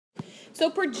So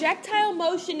projectile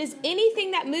motion is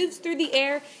anything that moves through the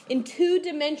air in two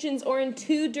dimensions or in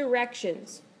two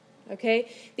directions.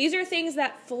 Okay? These are things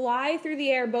that fly through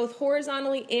the air both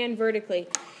horizontally and vertically.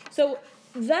 So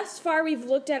thus far we've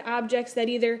looked at objects that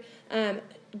either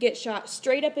get shot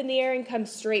straight up in the air and come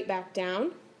straight back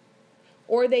down,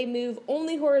 or they move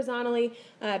only horizontally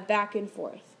back and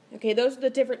forth. Okay, those are the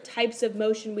different types of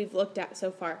motion we've looked at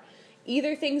so far.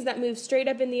 Either things that move straight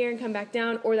up in the air and come back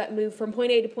down, or that move from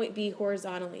point A to point B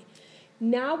horizontally.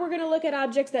 Now we're going to look at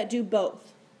objects that do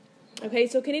both. Okay,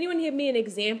 so can anyone give me an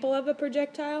example of a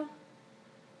projectile?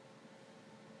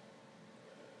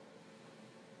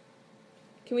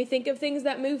 Can we think of things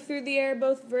that move through the air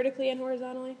both vertically and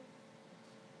horizontally?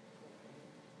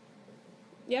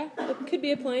 Yeah, it could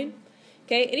be a plane.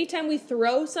 Okay, anytime we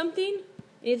throw something,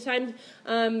 anytime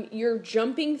you're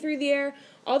jumping through the air,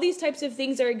 all these types of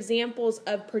things are examples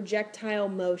of projectile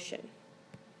motion.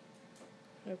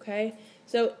 Okay,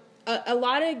 so a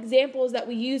lot of examples that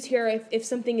we use here, if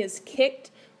something is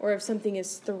kicked or if something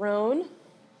is thrown,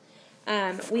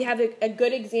 we have a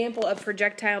good example of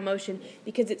projectile motion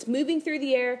because it's moving through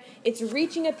the air, it's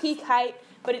reaching a peak height,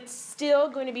 but it's still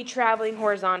going to be traveling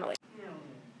horizontally.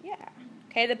 Yeah.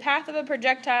 Okay, the path of a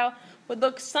projectile would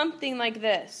look something like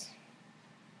this.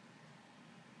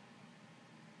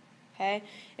 Okay,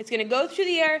 it's going to go through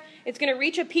the air, it's going to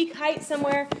reach a peak height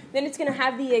somewhere, then it's going to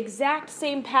have the exact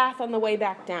same path on the way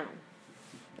back down.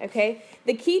 Okay,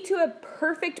 the key to a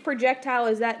perfect projectile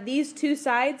is that these two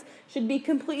sides should be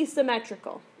completely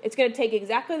symmetrical. It's going to take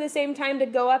exactly the same time to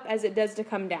go up as it does to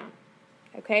come down.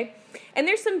 Okay, and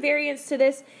there's some variance to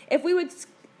this. If we would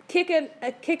kick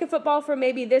a football from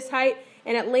maybe this height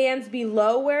and it lands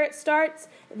below where it starts,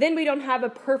 then we don't have a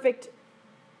perfect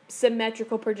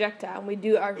symmetrical projectile.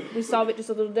 We solve it just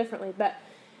a little differently, but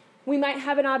we might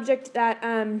have an object that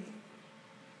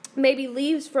maybe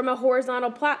leaves from a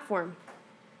horizontal platform,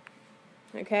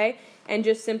 okay, and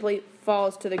just simply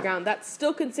falls to the ground. That's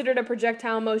still considered a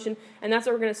projectile motion, and that's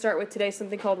what we're going to start with today,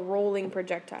 something called rolling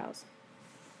projectiles.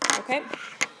 Okay?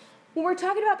 When we're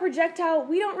talking about projectile,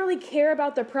 we don't really care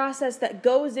about the process that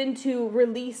goes into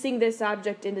releasing this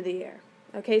object into the air.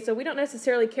 Okay, so we don't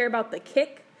necessarily care about the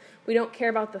kick. We don't care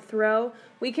about the throw.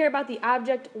 We care about the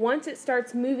object once it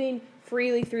starts moving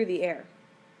freely through the air.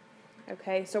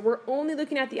 Okay, so we're only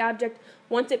looking at the object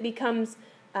once it becomes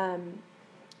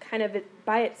kind of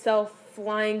by itself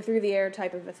flying through the air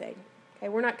type of a thing. Okay,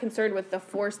 we're not concerned with the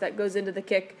force that goes into the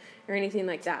kick or anything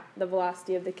like that. The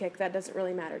velocity of the kick, that doesn't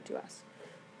really matter to us.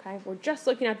 Okay, we're just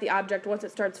looking at the object once it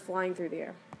starts flying through the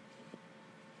air.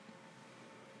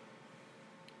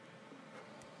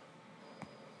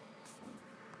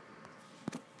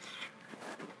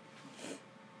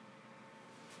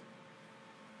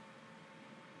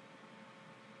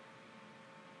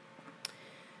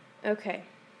 Okay.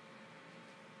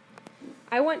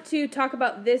 I want to talk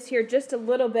about this here just a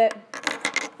little bit.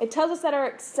 It tells us that our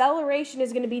acceleration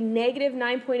is going to be negative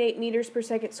 9.8 meters per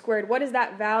second squared. What does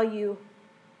that value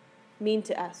mean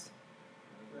to us?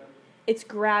 Gravity. It's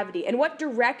gravity. And what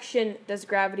direction does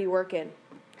gravity work in?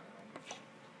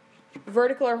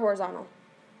 Vertical or horizontal?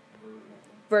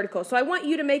 Vertical. So I want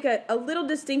you to make a little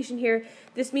distinction here.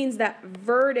 This means that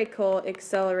vertical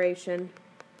acceleration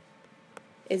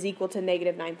is equal to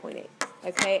negative 9.8.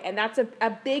 Okay, and that's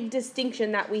a big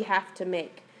distinction that we have to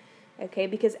make. Okay,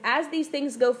 because as these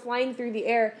things go flying through the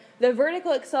air, the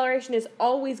vertical acceleration is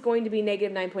always going to be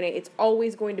negative 9.8. It's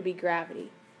always going to be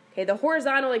gravity. Okay, the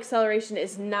horizontal acceleration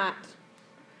is not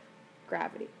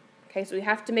gravity. Okay, so we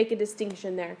have to make a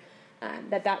distinction there,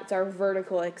 that's our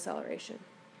vertical acceleration.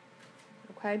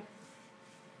 Okay?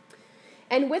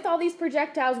 And with all these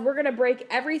projectiles, we're going to break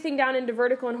everything down into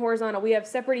vertical and horizontal. We have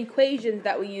separate equations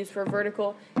that we use for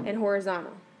vertical and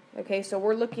horizontal. Okay, so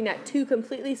we're looking at two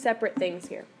completely separate things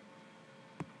here.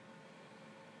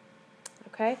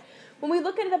 Okay? When we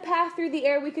look at the path through the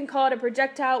air, we can call it a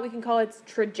projectile. We can call it its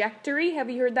trajectory. Have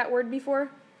you heard that word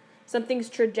before? Something's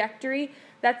trajectory.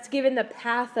 That's given the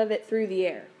path of it through the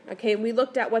air. Okay, and we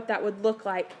looked at what that would look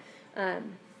like,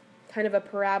 kind of a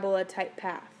parabola type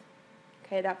path.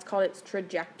 Okay, that's called its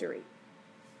trajectory.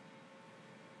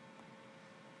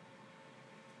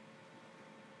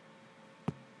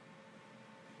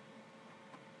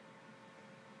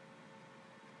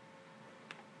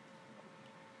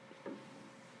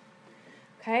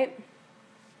 Okay.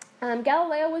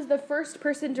 Galileo was the first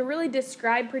person to really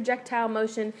describe projectile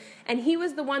motion, and he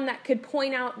was the one that could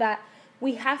point out that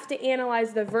we have to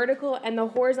analyze the vertical and the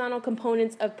horizontal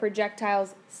components of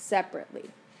projectiles separately.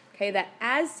 Okay, that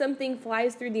as something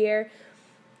flies through the air,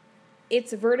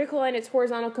 its vertical and its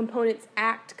horizontal components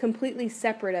act completely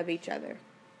separate of each other.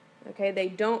 Okay, they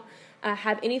don't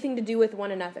have anything to do with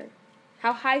one another.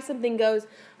 How high something goes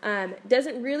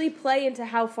doesn't really play into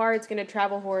how far it's going to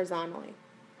travel horizontally.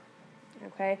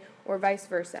 Okay, or vice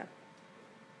versa.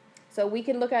 So we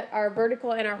can look at our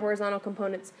vertical and our horizontal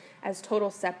components as total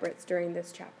separates during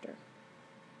this chapter.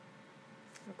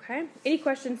 Okay, any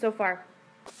questions so far?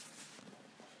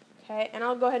 Okay, and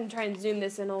I'll go ahead and try and zoom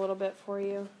this in a little bit for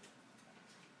you.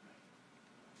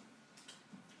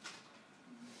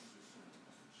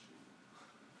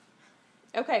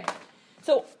 Okay,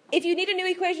 so if you need a new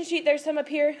equation sheet, there's some up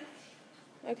here.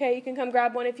 Okay, you can come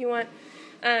grab one if you want.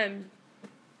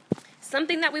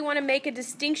 Something that we want to make a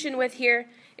distinction with here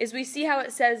is we see how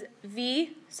it says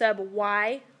V sub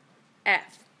Y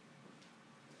F.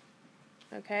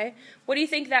 Okay, what do you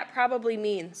think that probably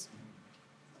means?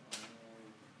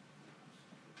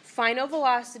 Final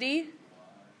velocity.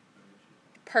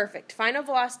 Perfect. Final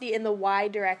velocity in the Y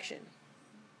direction.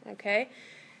 Okay,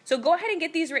 so go ahead and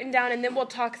get these written down, and then we'll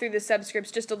talk through the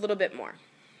subscripts just a little bit more.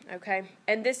 Okay,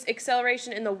 and this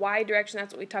acceleration in the Y direction,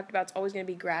 that's what we talked about. It's always going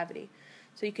to be gravity.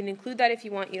 So you can include that if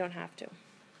you want. You don't have to.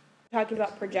 Talking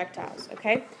about projectiles,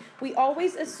 okay? We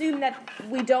always assume that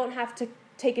we don't have to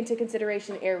take into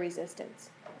consideration air resistance,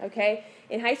 okay?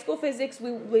 In high school physics,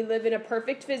 we live in a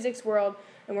perfect physics world,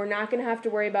 and we're not going to have to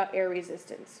worry about air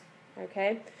resistance,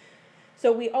 okay?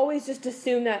 So we always just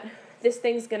assume that this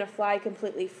thing's going to fly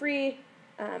completely free.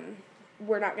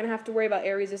 We're not going to have to worry about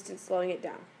air resistance slowing it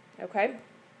down, okay?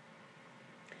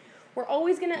 We're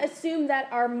always going to assume that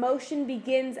our motion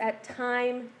begins at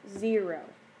time 0.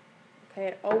 Okay,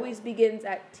 it always begins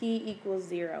at t equals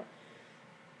 0.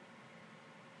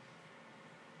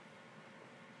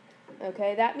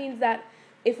 Okay, that means that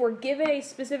if we're given a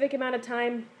specific amount of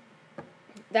time,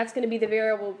 that's going to be the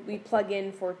variable we plug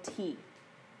in for t.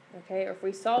 Okay, or if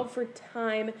we solve for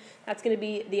time, that's going to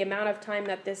be the amount of time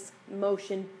that this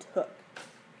motion took.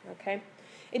 Okay,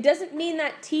 it doesn't mean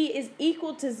that t is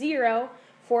equal to 0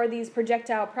 for these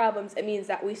projectile problems. It means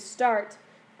that we start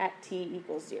at t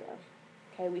equals 0.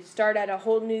 Okay, we start at a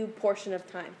whole new portion of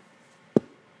time.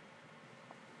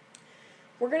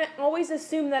 We're going to always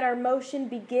assume that our motion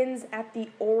begins at the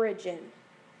origin.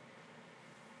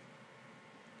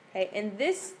 Okay, and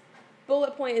this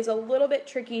bullet point is a little bit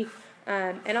tricky,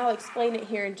 and I'll explain it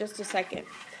here in just a second.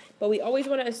 But we always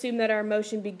want to assume that our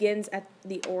motion begins at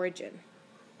the origin.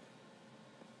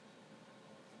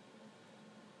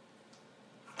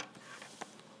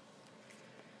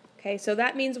 Okay, so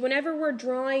that means whenever we're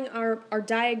drawing our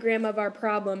diagram of our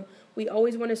problem, we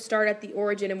always want to start at the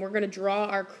origin, and we're going to draw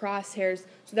our crosshairs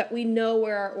so that we know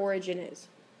where our origin is.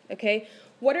 Okay,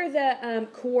 what are the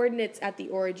coordinates at the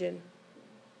origin?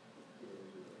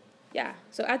 Yeah,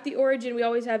 so at the origin we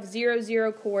always have 0,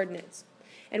 0 coordinates.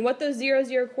 And what those 0,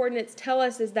 0 coordinates tell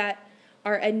us is that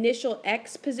our initial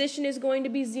x position is going to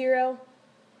be 0,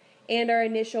 and our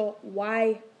initial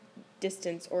y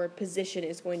distance or position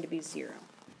is going to be 0.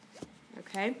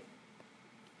 Okay?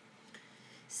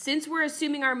 Since we're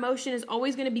assuming our motion is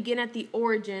always going to begin at the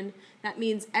origin, that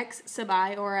means x sub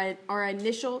I, or our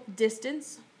initial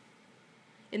distance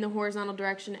in the horizontal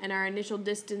direction, and our initial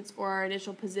distance or our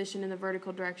initial position in the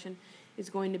vertical direction is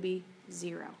going to be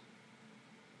 0.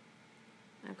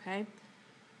 Okay?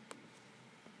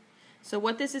 So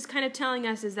what this is kind of telling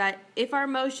us is that if our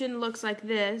motion looks like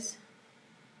this,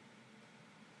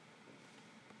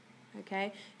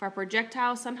 okay, if our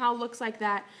projectile somehow looks like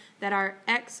that, that our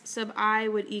x sub I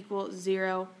would equal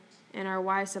 0 and our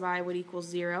y sub I would equal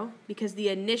 0, because the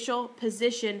initial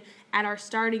position at our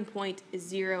starting point is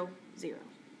 0, 0.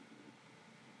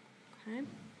 Okay.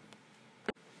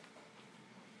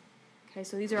 Okay,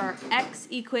 so these are our x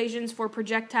equations for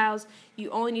projectiles.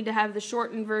 You only need to have the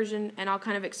shortened version, and I'll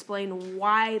kind of explain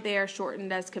why they are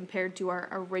shortened as compared to our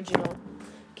original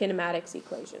kinematics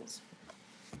equations.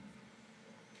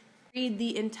 Read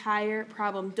the entire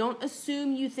problem. Don't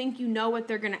assume you think you know what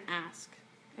they're going to ask.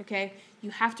 Okay?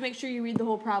 You have to make sure you read the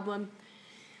whole problem.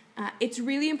 It's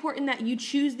really important that you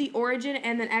choose the origin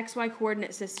and then XY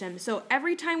coordinate system. So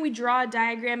every time we draw a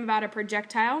diagram about a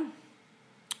projectile,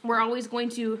 we're always going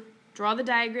to draw the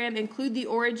diagram, include the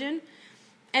origin,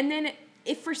 and then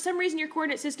if for some reason your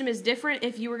coordinate system is different,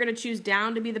 if you were going to choose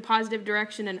down to be the positive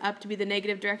direction and up to be the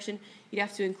negative direction, you'd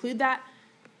have to include that.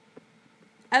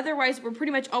 Otherwise, we're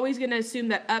pretty much always going to assume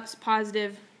that up's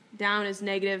positive, down is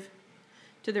negative,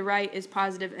 to the right is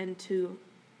positive, and to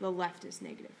the left is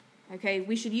negative. Okay,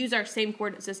 we should use our same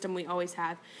coordinate system we always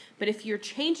have. But if you're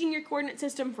changing your coordinate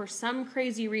system for some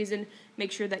crazy reason,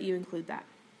 make sure that you include that.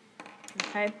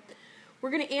 Okay,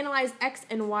 we're going to analyze x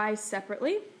and y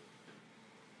separately.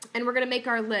 and we're going to make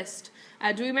our list.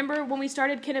 Do you remember when we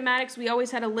started kinematics, we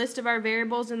always had a list of our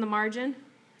variables in the margin?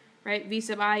 Right? V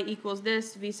sub I equals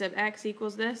this, V sub X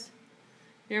equals this.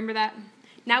 You remember that?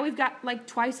 Now we've got like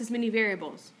twice as many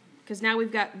variables, because now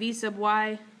we've got V sub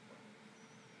Y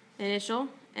initial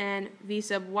and V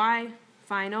sub Y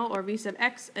final, or V sub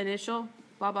X initial,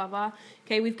 blah, blah, blah.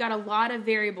 Okay, we've got a lot of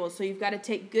variables, so you've got to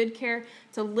take good care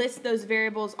to list those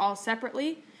variables all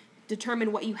separately,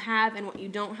 determine what you have and what you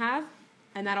don't have,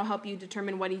 and that'll help you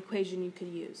determine what equation you could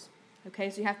use.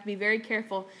 Okay, so you have to be very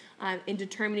careful in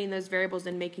determining those variables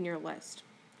and making your list.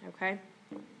 Okay.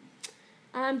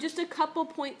 Just a couple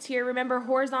points here. Remember,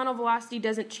 horizontal velocity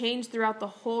doesn't change throughout the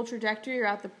whole trajectory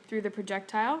or through the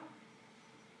projectile.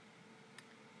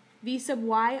 V sub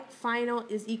y final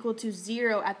is equal to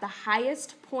 0 at the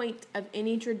highest point of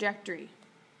any trajectory.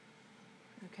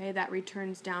 Okay, that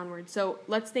returns downward. So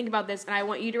let's think about this, and I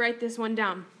want you to write this one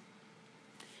down.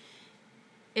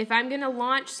 If I'm going to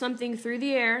launch something through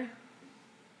the air,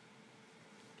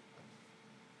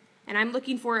 and I'm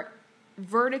looking for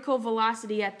vertical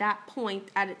velocity at that point,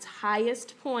 at its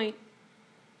highest point,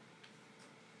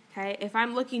 okay, if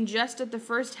I'm looking just at the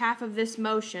first half of this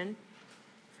motion,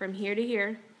 from here to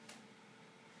here,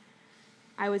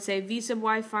 I would say V sub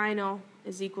y final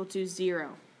is equal to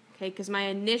 0. Okay, because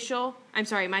my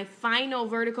final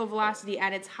vertical velocity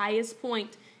at its highest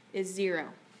point is 0.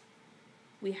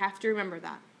 We have to remember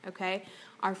that, okay?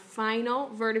 Our final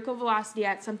vertical velocity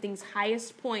at something's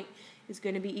highest point is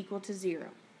going to be equal to 0.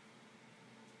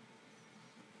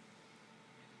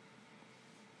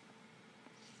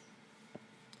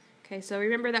 Okay, so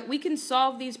remember that we can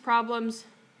solve these problems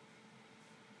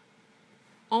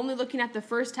only looking at the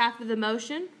first half of the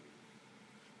motion.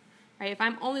 Right? If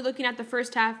I'm only looking at the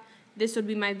first half, this would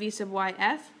be my V sub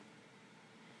yf,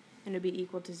 and it would be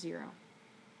equal to 0.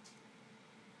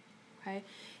 Okay?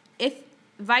 If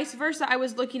vice versa, I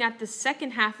was looking at the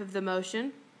second half of the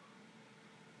motion,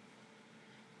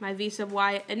 my V sub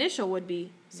y initial would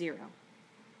be 0.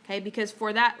 Okay? Because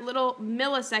for that little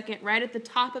millisecond right at the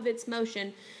top of its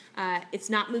motion, it's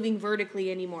not moving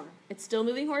vertically anymore. It's still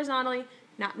moving horizontally,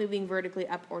 not moving vertically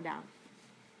up or down.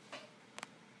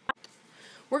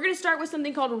 We're going to start with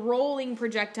something called rolling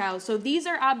projectiles. So these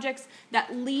are objects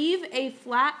that leave a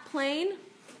flat plane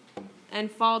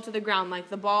and fall to the ground, like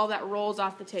the ball that rolls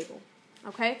off the table.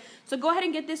 Okay? So go ahead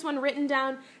and get this one written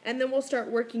down, and then we'll start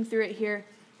working through it here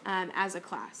as a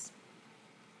class.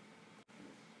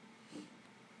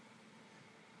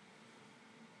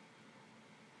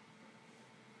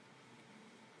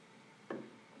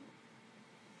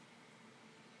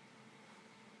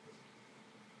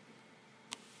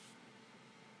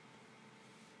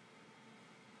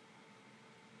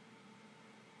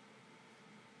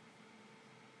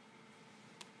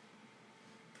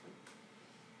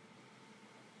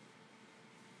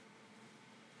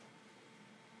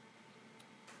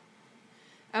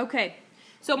 Okay,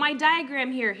 so my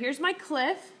diagram here, here's my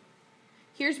cliff,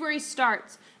 here's where he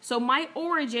starts. So my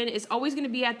origin is always going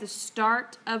to be at the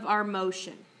start of our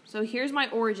motion. So here's my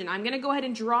origin. I'm going to go ahead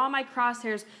and draw my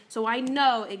crosshairs so I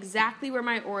know exactly where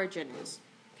my origin is.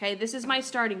 Okay, this is my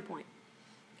starting point.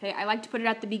 Okay, I like to put it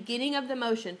at the beginning of the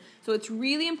motion. So it's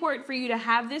really important for you to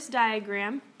have this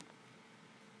diagram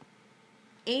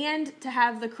and to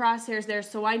have the crosshairs there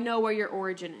so I know where your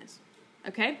origin is.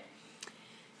 Okay?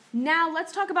 Now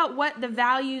let's talk about what the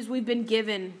values we've been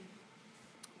given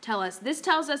tell us. This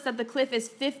tells us that the cliff is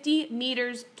 50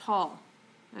 meters tall.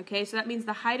 Okay, so that means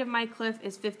the height of my cliff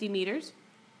is 50 meters.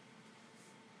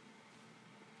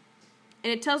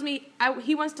 And it tells me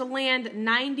he wants to land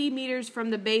 90 meters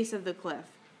from the base of the cliff.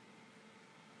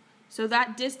 So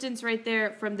that distance right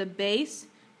there from the base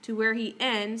to where he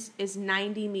ends is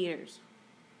 90 meters.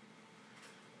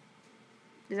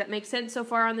 Does that make sense so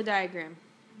far on the diagram?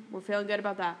 We're feeling good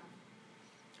about that.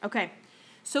 Okay,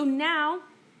 so now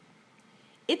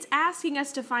it's asking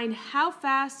us to find how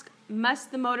fast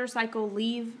must the motorcycle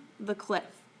leave the cliff.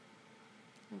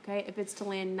 Okay, if it's to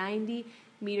land 90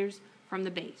 meters from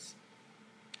the base.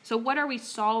 So what are we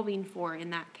solving for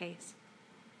in that case?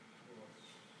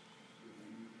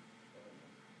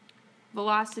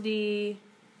 Velocity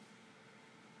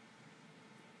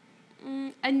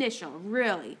initial,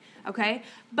 really, okay?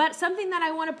 But something that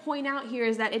I want to point out here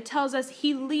is that it tells us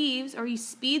he leaves, or he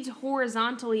speeds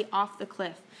horizontally off the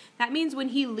cliff. That means when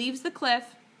he leaves the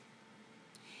cliff,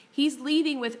 he's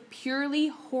leaving with purely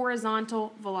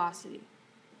horizontal velocity.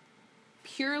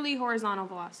 Purely horizontal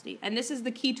velocity. And this is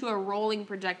the key to a rolling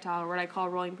projectile, or what I call a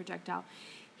rolling projectile.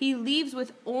 He leaves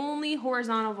with only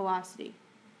horizontal velocity.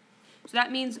 So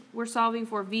that means we're solving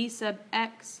for V sub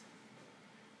x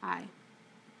I.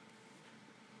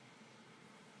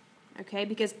 Okay,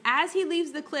 because as he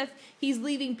leaves the cliff, he's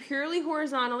leaving purely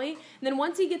horizontally. And then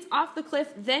once he gets off the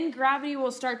cliff, then gravity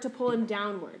will start to pull him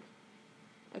downward.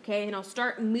 Okay, and he'll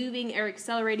start moving or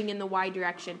accelerating in the y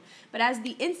direction. But as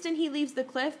the instant he leaves the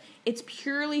cliff, it's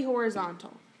purely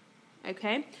horizontal.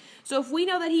 Okay, so if we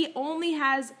know that he only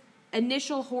has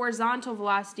initial horizontal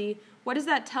velocity, what does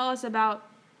that tell us about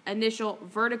initial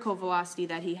vertical velocity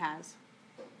that he has?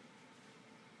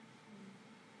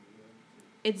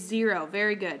 It's 0.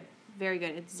 Very good. Very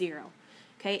good. It's 0.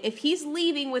 Okay, if he's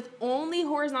leaving with only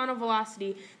horizontal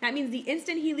velocity, that means the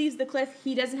instant he leaves the cliff,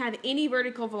 he doesn't have any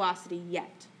vertical velocity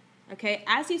yet. Okay,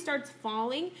 as he starts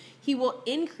falling, he will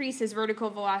increase his vertical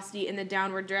velocity in the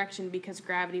downward direction because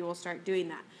gravity will start doing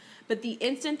that. But the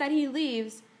instant that he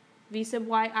leaves, v sub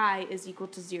yi is equal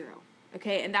to 0.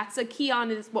 Okay, and that's a key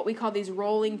on is what we call these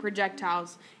rolling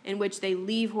projectiles, in which they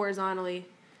leave horizontally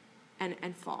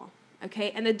and fall.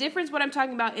 Okay, and the difference what I'm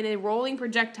talking about in a rolling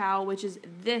projectile, which is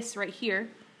this right here,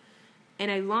 and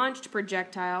a launched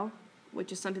projectile,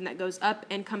 which is something that goes up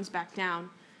and comes back down,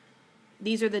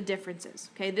 these are the differences.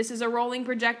 Okay, this is a rolling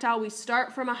projectile. We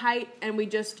start from a height and we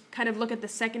just kind of look at the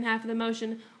second half of the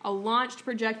motion. A launched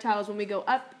projectile is when we go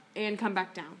up and come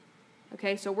back down.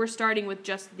 Okay, so we're starting with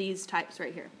just these types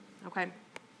right here. Okay.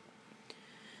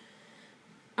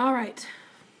 All right.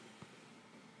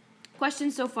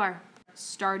 Questions so far?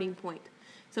 Starting point.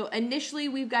 So initially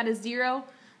we've got a 0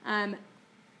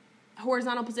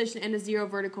 horizontal position and a 0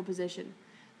 vertical position.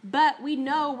 But we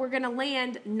know we're going to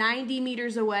land 90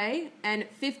 meters away and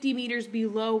 50 meters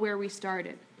below where we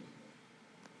started.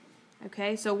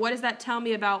 Okay, so what does that tell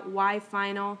me about y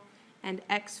final and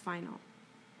x final?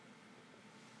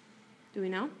 Do we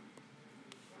know?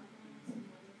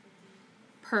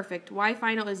 Perfect. Y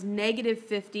final is negative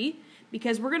 50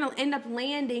 because we're going to end up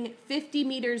landing 50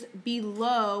 meters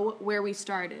below where we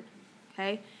started.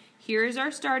 Okay, here's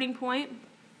our starting point.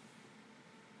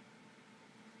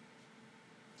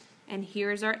 And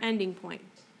here's our ending point.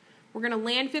 We're going to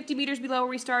land 50 meters below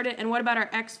where we started. And what about our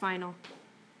x final?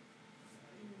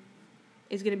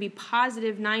 Is going to be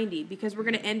positive 90 because we're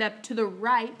going to end up to the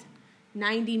right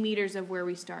 90 meters of where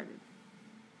we started.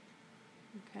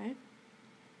 Okay.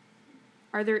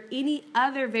 Are there any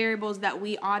other variables that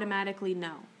we automatically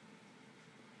know?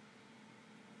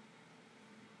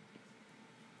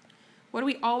 What do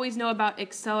we always know about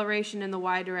acceleration in the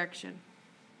y direction?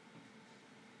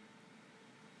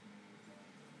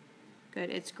 Good,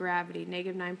 it's gravity,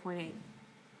 negative 9.8.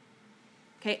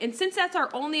 Okay, and since that's our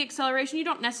only acceleration, you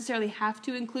don't necessarily have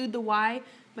to include the y,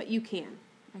 but you can.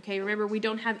 Okay, remember we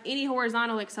don't have any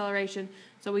horizontal acceleration,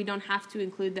 so we don't have to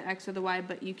include the x or the y,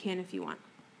 but you can if you want.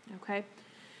 Okay,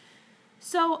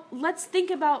 so let's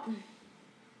think about,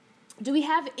 do we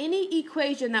have any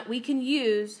equation that we can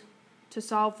use to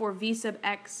solve for v sub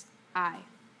xi?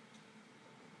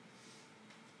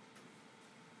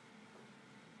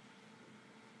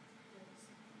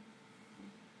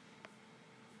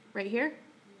 Right here?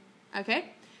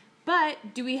 Okay.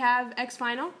 But do we have x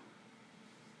final?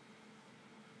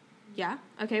 Yeah.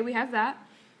 Okay, we have that.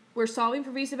 We're solving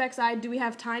for v sub xi. Do we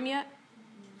have time yet?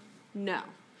 No.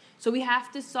 So we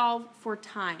have to solve for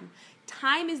time.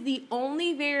 Time is the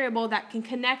only variable that can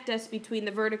connect us between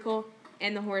the vertical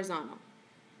and the horizontal.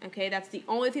 Okay, that's the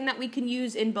only thing that we can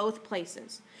use in both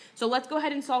places. So let's go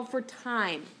ahead and solve for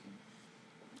time.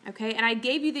 Okay, and I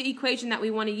gave you the equation that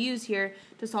we want to use here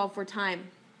to solve for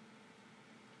time.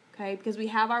 Okay, because we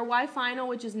have our y final,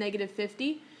 which is negative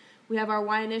 50. We have our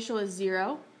y initial is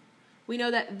 0. We know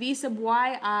that v sub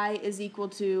yi is equal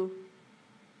to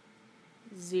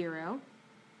 0.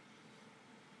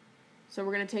 So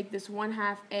we're going to take this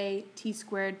 1/2 a t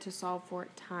squared to solve for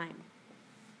time.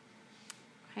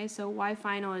 Okay, so y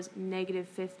final is negative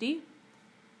 50.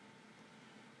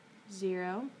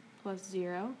 0 plus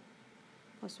 0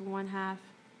 plus 1/2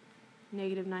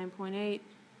 negative 9.8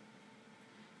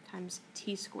 times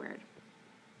t squared.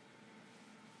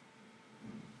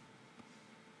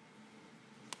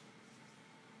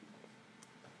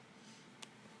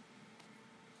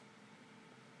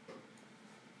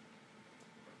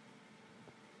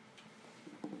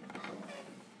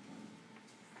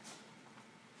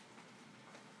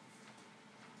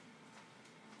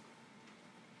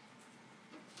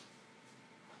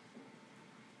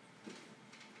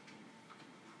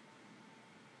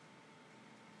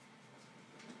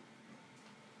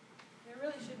 There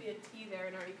really should be a t there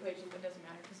in our equation, but it doesn't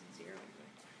matter because it's 0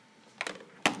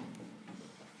 anyway.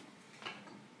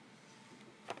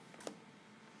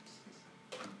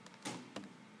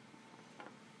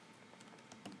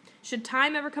 Should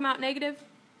time ever come out negative?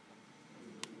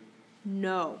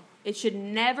 No. It should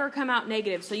never come out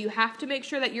negative. So you have to make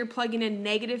sure that you're plugging in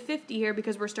negative 50 here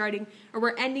because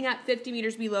we're ending up 50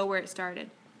 meters below where it started.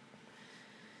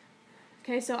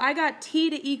 Okay, so I got t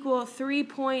to equal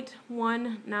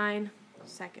 3.19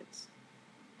 seconds.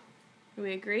 Do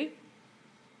we agree?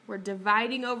 We're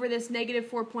dividing over this negative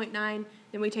 4.9,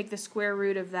 then we take the square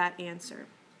root of that answer.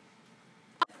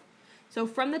 So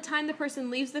from the time the person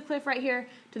leaves the cliff right here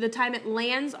to the time it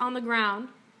lands on the ground,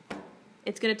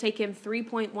 it's going to take him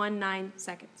 3.19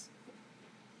 seconds.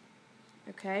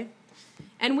 Okay?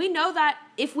 And we know that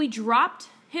if we dropped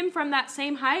him from that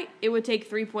same height, it would take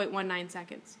 3.19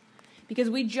 seconds. Because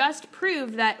we just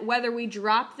proved that whether we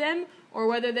drop them or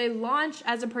whether they launch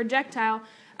as a projectile,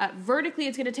 vertically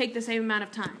it's going to take the same amount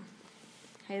of time.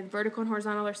 Okay, the vertical and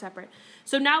horizontal are separate.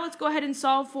 So now let's go ahead and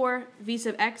solve for v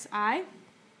sub xi,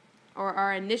 or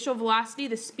our initial velocity,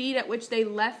 the speed at which they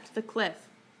left the cliff.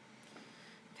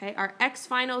 Okay, our x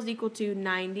final is equal to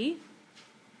 90.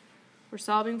 We're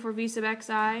solving for v sub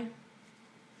xi,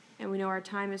 and we know our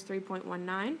time is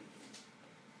 3.19.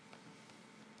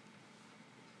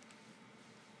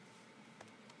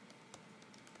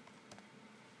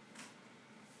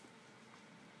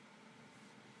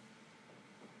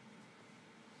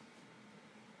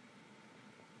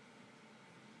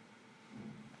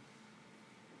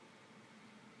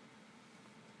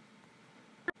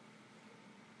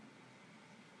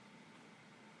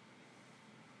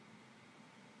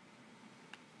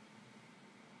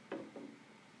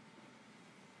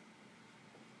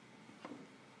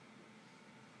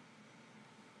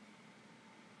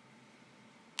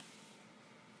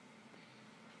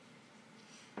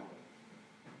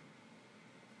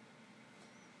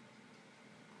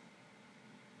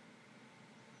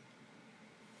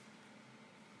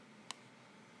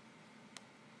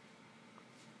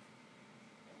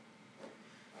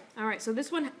 All right, so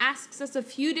this one asks us a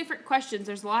few different questions.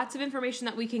 There's lots of information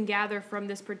that we can gather from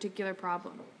this particular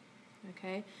problem.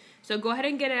 Okay, so go ahead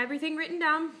and get everything written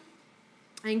down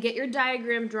and get your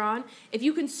diagram drawn. If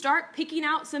you can start picking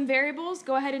out some variables,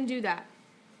 go ahead and do that.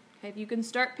 Okay, if you can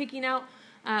start picking out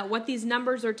what these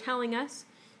numbers are telling us,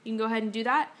 you can go ahead and do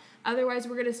that. Otherwise,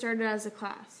 we're going to start it as a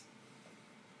class.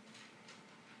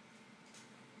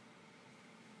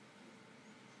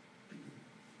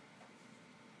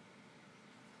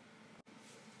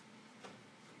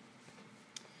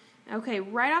 Okay,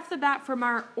 right off the bat from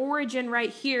our origin right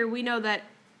here, we know that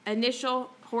initial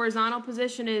horizontal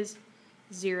position is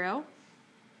 0,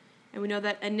 and we know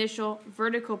that initial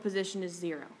vertical position is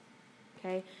 0.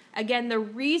 Okay, again, the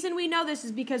reason we know this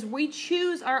is because we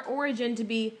choose our origin to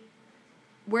be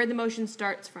where the motion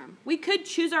starts from. We could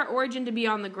choose our origin to be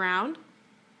on the ground,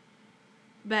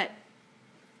 but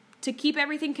to keep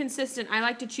everything consistent, I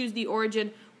like to choose the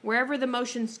origin wherever the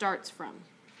motion starts from.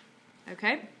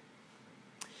 Okay?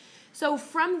 So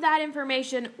from that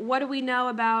information, what do we know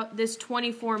about this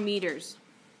 24 meters?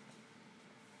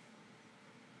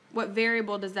 What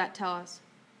variable does that tell us?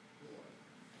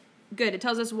 Good. It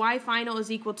tells us y final is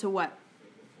equal to what?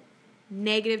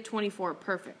 Negative 24.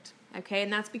 Perfect. Okay,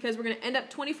 and that's because we're going to end up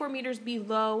 24 meters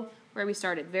below where we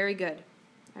started. Very good.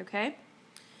 Okay,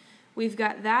 we've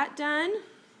got that done.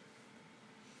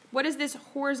 What does this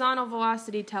horizontal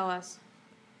velocity tell us?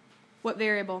 What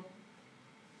variable?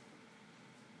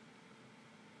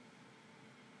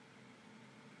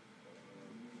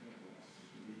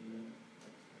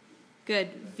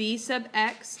 Good. V sub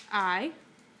xi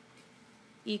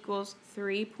equals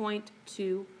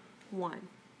 3.21.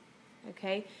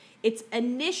 Okay? It's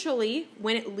initially,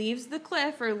 when it leaves the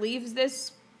cliff, or leaves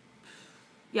this,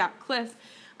 cliff,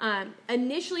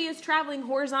 initially is traveling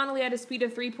horizontally at a speed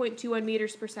of 3.21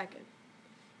 meters per second.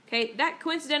 Okay? That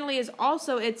coincidentally is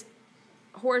also its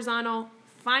horizontal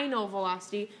final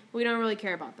velocity. We don't really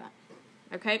care about that.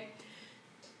 Okay?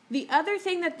 The other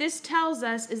thing that this tells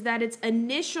us is that its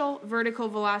initial vertical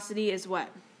velocity is what?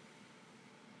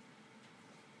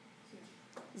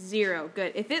 0.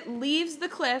 Good. If it leaves the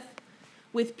cliff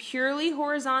with purely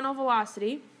horizontal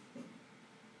velocity,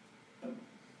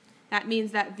 that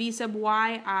means that v sub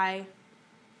yi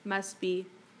must be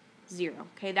 0.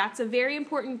 Okay, that's a very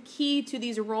important key to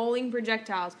these rolling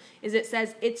projectiles, is it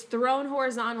says it's thrown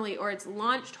horizontally, or it's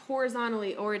launched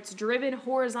horizontally, or it's driven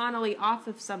horizontally off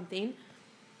of something.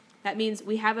 That means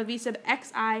we have a v sub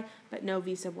xi, but no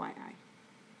v sub yi.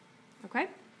 Okay?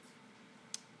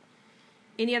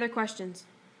 Any other questions?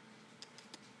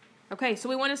 Okay, so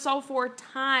we want to solve for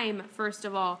time, first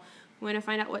of all. We want to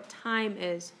find out what time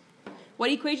is. What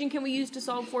equation can we use to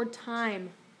solve for time?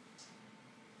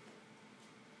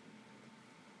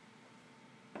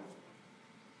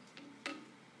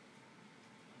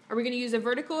 Are we going to use a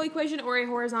vertical equation or a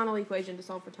horizontal equation to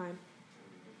solve for time?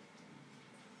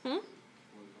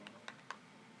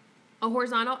 A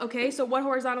horizontal? Okay, so what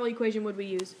horizontal equation would we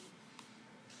use?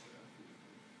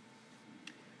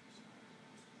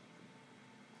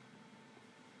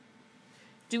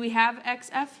 Do we have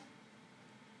xf?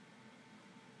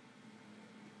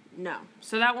 No,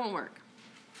 so that won't work.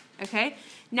 Okay,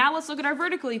 now let's look at our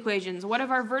vertical equations. What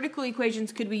of our vertical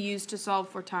equations could we use to solve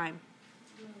for time?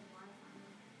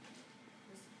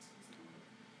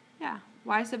 Yeah,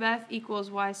 y sub f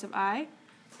equals y sub I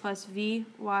plus v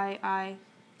y I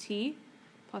t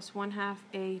plus 1/2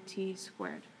 a t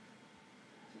squared.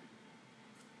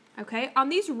 Okay, on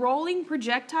these rolling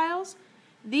projectiles,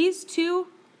 these two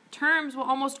terms will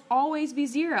almost always be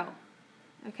 0.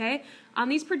 Okay, on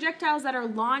these projectiles that are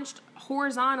launched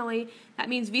horizontally, that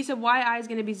means v sub yi is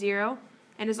going to be 0,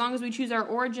 and as long as we choose our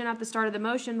origin at the start of the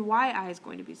motion, yi is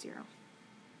going to be 0.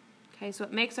 Okay, so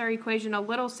it makes our equation a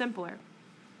little simpler.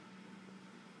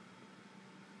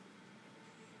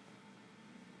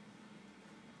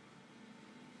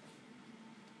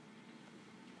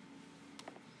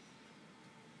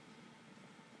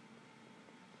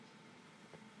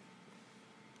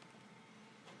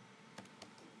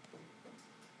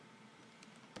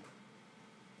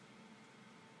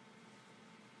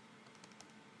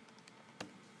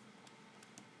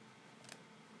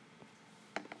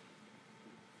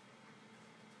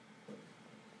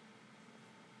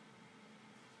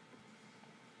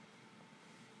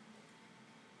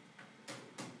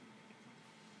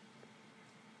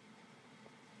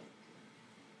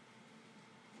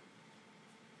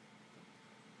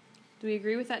 Do we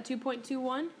agree with that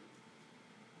 2.21?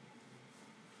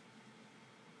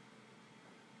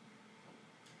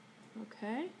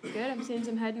 Okay, good. I'm seeing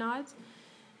some head nods.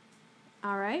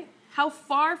 All right. How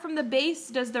far from the base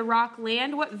does the rock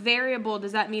land? What variable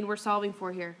does that mean we're solving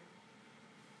for here?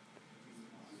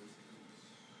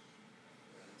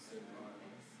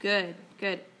 Good,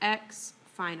 good. X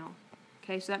final.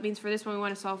 Okay, so that means for this one we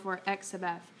want to solve for x sub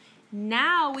f.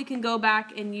 Now we can go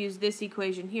back and use this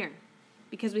equation here,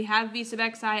 because we have v sub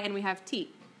xi and we have t.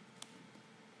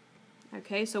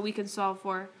 Okay, so we can solve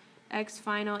for x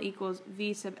final equals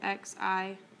v sub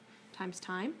xi times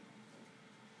time.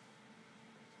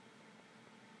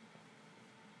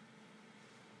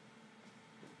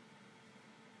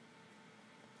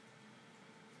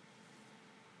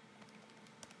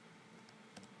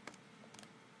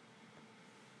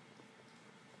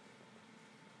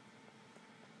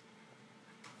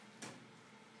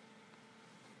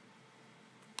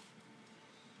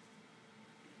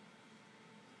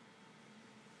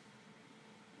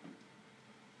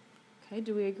 Okay,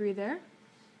 do we agree there?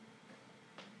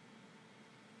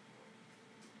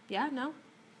 Yeah, no?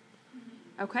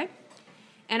 Okay.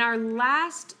 And our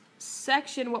last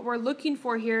section, what we're looking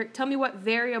for here, tell me what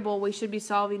variable we should be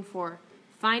solving for.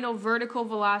 Final vertical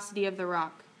velocity of the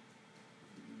rock.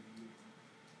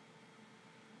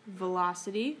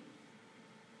 Velocity.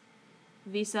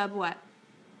 V sub what?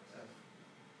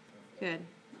 Good.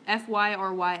 Fy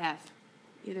or yf.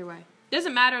 Either way.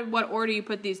 Doesn't matter what order you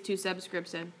put these two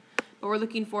subscripts in. But we're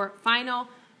looking for final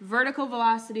vertical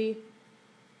velocity.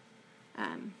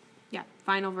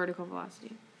 Final vertical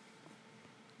velocity.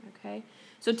 Okay,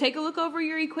 so take a look over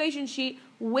your equation sheet.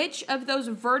 Which of those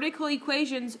vertical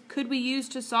equations could we use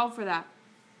to solve for that?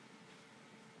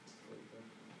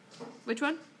 Which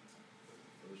one?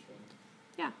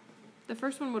 Yeah, the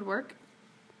first one would work.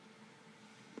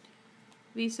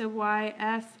 V sub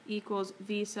yf equals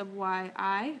v sub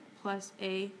yi plus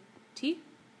a t,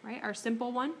 right? Our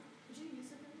simple one.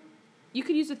 You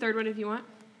could use the third one if you want.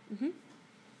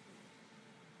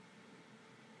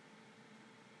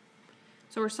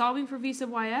 So we're solving for v sub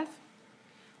yf.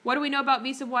 What do we know about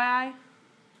v sub yi?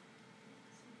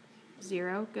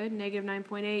 0. Good. Negative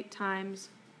 9.8 times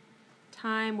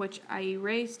time, which I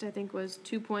erased, I think was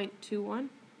 2.21.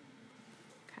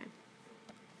 Okay.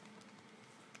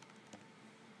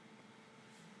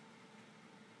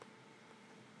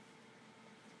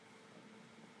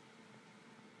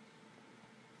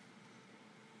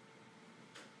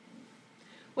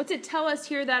 What's it tell us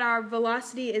here that our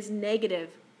velocity is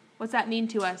negative? What's that mean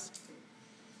to us?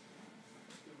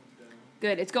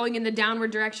 Good. It's going in the downward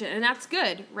direction, and that's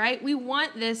good, right? We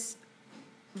want this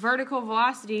vertical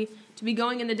velocity to be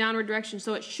going in the downward direction,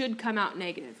 so it should come out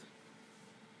negative.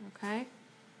 Okay?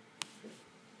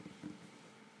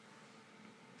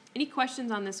 Any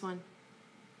questions on this one?